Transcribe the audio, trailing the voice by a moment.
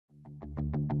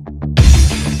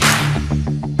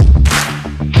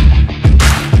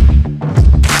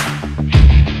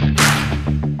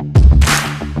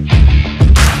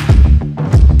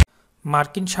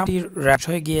মার্কিন সামরিক হ্রাস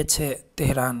হয়ে গিয়েছে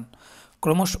তেহরান।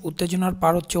 ক্রমশ উত্তেজনার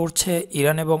পারদ চড়ছে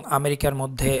ইরান এবং আমেরিকার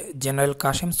মধ্যে। জেনারেল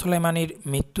কাসেম সোলাইমানির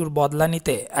মৃত্যুর বদলা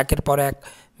নিতে একের পর এক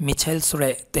মিসাইল ছুড়ে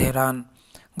তেহরান।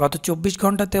 গত ২৪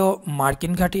 ঘন্টাতেও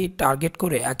মার্কিন ঘাঁটি টার্গেট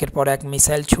করে একের পর এক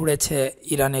মিসাইল ছুড়েছে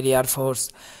ইরানের এয়ারফোর্স।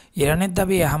 ইরানের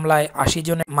দাবি এ হামলায় ৮০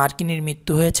 জনের মার্কিনের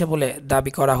মৃত্যু হয়েছে বলে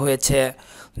দাবি করা হয়েছে।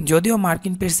 যদিও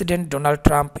মার্কিন প্রেসিডেন্ট ডোনাল্ড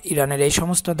ট্রাম্প ইরানের এই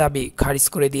সমস্ত দাবি খারিজ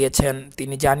করে দিয়েছেন।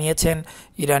 তিনি জানিয়েছেন,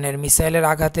 ইরানের মিসাইলের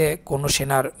আঘাতে কোনো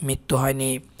সেনার মৃত্যু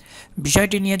হয়নি।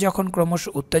 বিষয়টি নিয়ে যখন ক্রমশ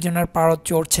উত্তেজনার পারদ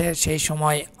চড়ছে, সেই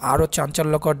সময় আরও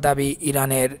চাঞ্চল্যকর দাবি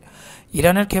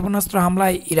ইরানের ক্ষেপণাস্ত্র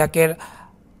হামলায় ইরাকের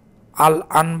আল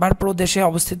আনবার প্রদেশে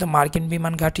অবস্থিত মার্কিন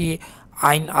বিমান ঘাঁটি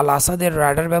আইন আল আসাদের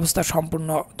রাডার ব্যবস্থা সম্পূর্ণ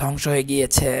ধ্বংস হয়ে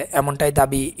গিয়েছে, এমনটাই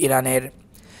দাবি ইরানের।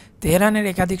 তেহরানের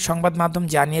একাধিক সংবাদ মাধ্যম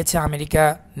জানিয়েছে, আমেরিকা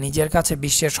নিজের কাছে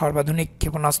বিশ্বের সর্বাধুনিক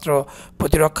ক্ষেপণাস্ত্র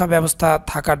প্রতিরক্ষা ব্যবস্থা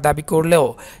থাকার দাবি করলেও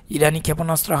ইরানি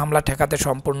ক্ষেপণাস্ত্র হামলা ঠেকাতে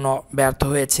সম্পূর্ণ ব্যর্থ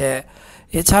হয়েছে।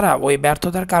 এছাড়া ওই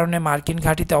ব্যর্থতার কারণে মার্কিন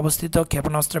ঘাঁটিতে অবস্থিত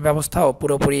ক্ষেপণাস্ত্র ব্যবস্থাও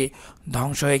পুরোপুরি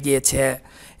ধ্বংস হয়ে গিয়েছে।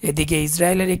 এদিকে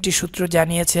ইসরায়েলের একটি সূত্র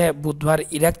জানিয়েছে, বুধবার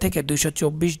ইরাক থেকে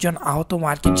 ২২৪ জন আহত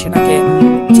মার্কিন সেনাকে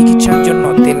চিকিৎসার জন্য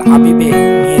তেল আবিবে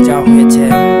নিয়ে যাওয়া হয়েছে।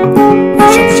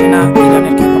 এসব সেনা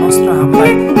ইরানের ক্ষেপণাস্ত্র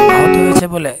হামলায় আহত হয়েছে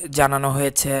বলে জানানো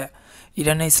হয়েছে।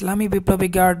 ইরানের ইসলামী বিপ্লবী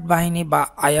গার্ড বাহিনী বা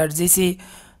আইআরজিসি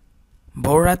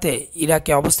ভোররাতে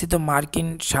ইরাকে অবস্থিত মার্কিন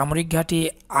সামরিক ঘাঁটি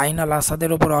আইন আল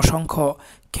আসাদের ওপর অসংখ্য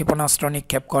ক্ষেপণাস্ত্র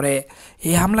নিক্ষেপ করে।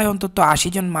 এই হামলায় অন্তত ৮০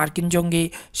 জন মার্কিন জঙ্গি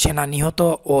সেনা নিহত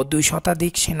ও ২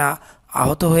 শতাধিক সেনা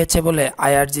আহত হয়েছে বলে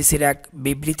আইআরজিসির এক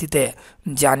বিবৃতিতে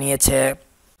জানিয়েছে।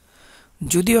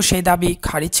 যদিও সেই দাবি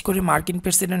খারিজ করে মার্কিন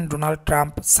প্রেসিডেন্ট ডোনাল্ড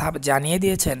ট্রাম্প সাফ জানিয়ে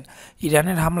দিয়েছেন,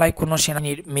 ইরানের হামলায় কোনো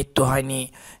সেনানীর মৃত্যু হয়নি।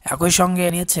 একই সঙ্গে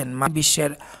জানিয়েছেন,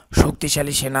 বিশ্বের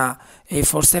শক্তিশালী সেনা এই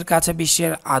ফোর্সের কাছে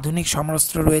বিশ্বের আধুনিক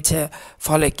সমরাস্ত্র রয়েছে,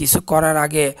 ফলে কিছু করার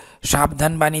আগে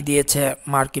সাবধান বাণী দিয়েছে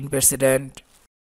মার্কিন প্রেসিডেন্ট।